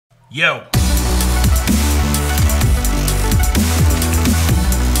Yo!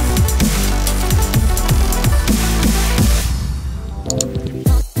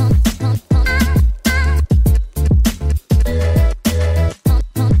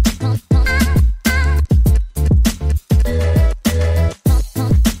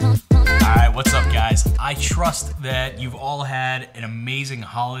 I trust that you've all had an amazing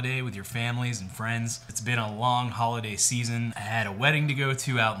holiday with your families and friends. It's been a long holiday season. I had a wedding to go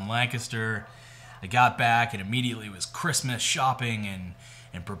to out in Lancaster. I got back and immediately was Christmas shopping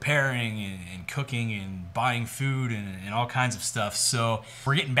and preparing and cooking and buying food and all kinds of stuff. So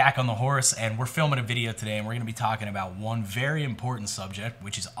we're getting back on the horse and we're filming a video today, and we're gonna be talking about one very important subject,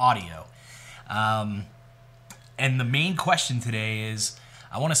 which is audio. And the main question today is,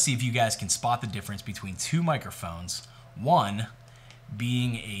 I want to see if you guys can spot the difference between two microphones. One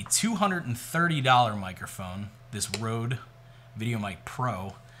being a $230 microphone, this Rode VideoMic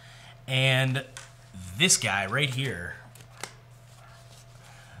Pro, and this guy right here,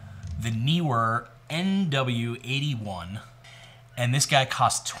 the Neewer NW81, and this guy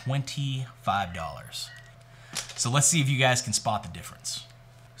costs $25. So let's see if you guys can spot the difference.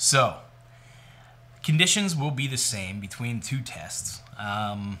 So, conditions will be the same between two tests.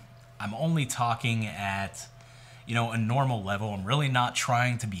 I'm only talking at, a normal level. I'm really not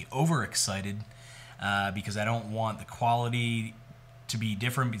trying to be overexcited because I don't want the quality to be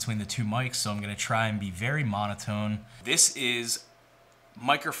different between the two mics, so I'm going to try and be very monotone. This is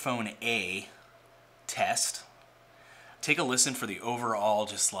microphone A test. Take a listen for the overall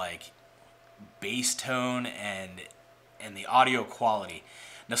just like bass tone and the audio quality.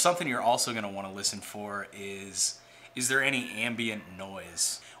 Now, something you're also going to want to listen for is there any ambient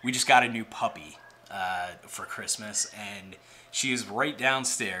noise? We just got a new puppy for Christmas, and she is right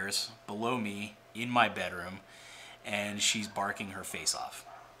downstairs below me in my bedroom, and she's barking her face off.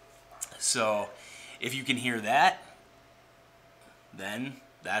 So if you can hear that, then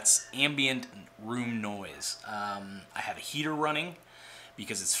that's ambient room noise. I have a heater running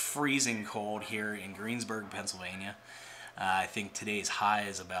because it's freezing cold here in Greensburg, Pennsylvania. I think today's high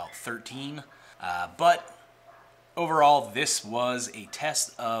is about 13, but overall, this was a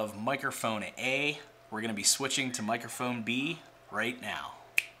test of microphone A. We're going to be switching to microphone B right now.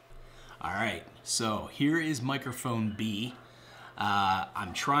 All right, so here is microphone B.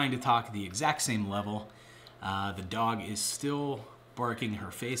 I'm trying to talk at the exact same level. The dog is still barking her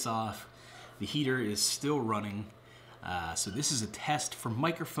face off. The heater is still running. So this is a test for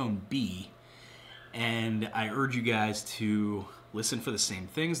microphone B. And I urge you guys to listen for the same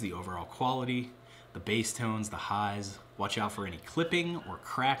things: the overall quality, the bass tones, the highs. Watch out for any clipping or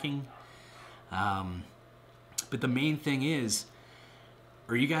cracking. But the main thing is,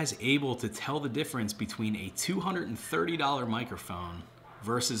 are you guys able to tell the difference between a $230 microphone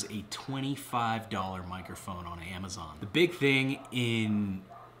versus a $25 microphone on Amazon? The big thing in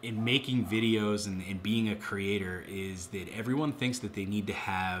making videos and being a creator is that everyone thinks that they need to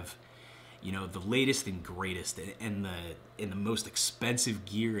have the latest and greatest and the most expensive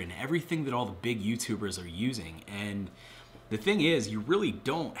gear and everything that all the big YouTubers are using. And the thing is, you really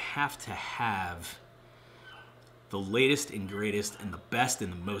don't have to have the latest and greatest and the best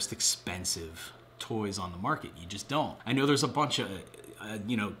and the most expensive toys on the market. You just don't. I know there's a bunch of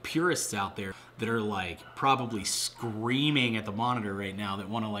purists out there that are like probably screaming at the monitor right now that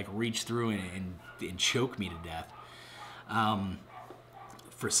want to like reach through and choke me to death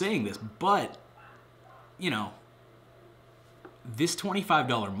for saying this, but this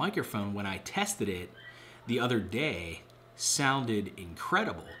 $25 microphone, when I tested it the other day, sounded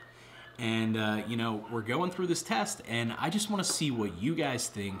incredible. And we're going through this test, and I just want to see what you guys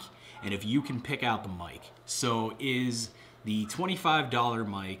think and if you can pick out the mic. So is the $25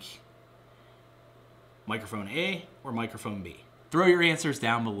 mic microphone A or microphone B? Throw your answers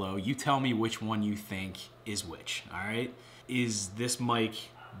down below. You tell me which one you think is which, all right? Is this mic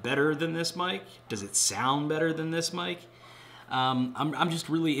better than this mic? Does it sound better than this mic? I'm just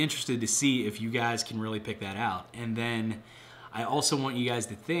really interested to see if you guys can really pick that out. And then I also want you guys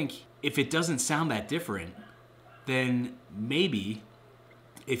to think, if it doesn't sound that different, then maybe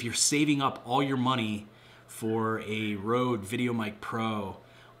if you're saving up all your money for a Rode VideoMic Pro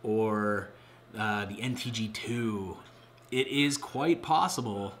or the NTG2, it is quite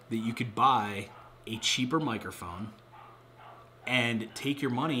possible that you could buy a cheaper microphone and take your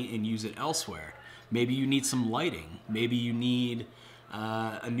money and use it elsewhere. Maybe you need some lighting. Maybe you need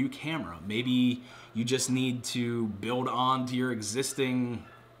a new camera. Maybe you just need to build on to your existing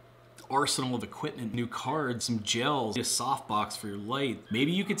arsenal of equipment, new cards, some gels, a softbox for your light.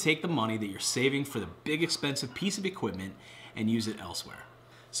 Maybe you could take the money that you're saving for the big expensive piece of equipment and use it elsewhere.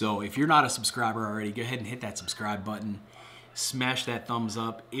 So if you're not a subscriber already, go ahead and hit that subscribe button. Smash that thumbs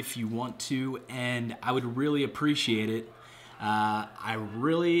up if you want to, and I would really appreciate it. I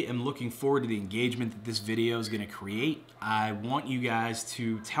really am looking forward to the engagement that this video is going to create. I want you guys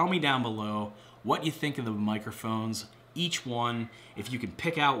to tell me down below what you think of the microphones, each one. If you can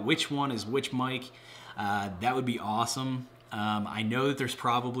pick out which one is which mic, that would be awesome. I know that there's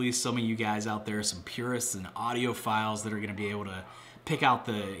probably some of you guys out there, some purists and audiophiles, that are going to be able to pick out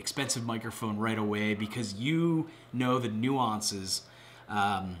the expensive microphone right away because you know the nuances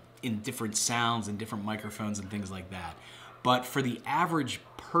in different sounds and different microphones and things like that. But for the average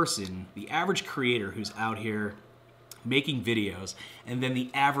person, the average creator who's out here making videos, and then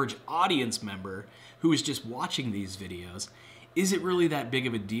the average audience member who is just watching these videos, is it really that big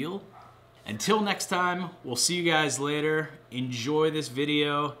of a deal? Until next time, we'll see you guys later. Enjoy this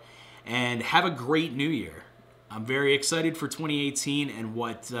video and have a great new year. I'm very excited for 2018 and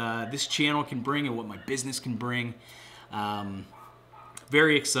what this channel can bring and what my business can bring.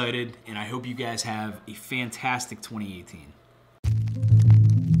 Very excited, and I hope you guys have a fantastic 2018.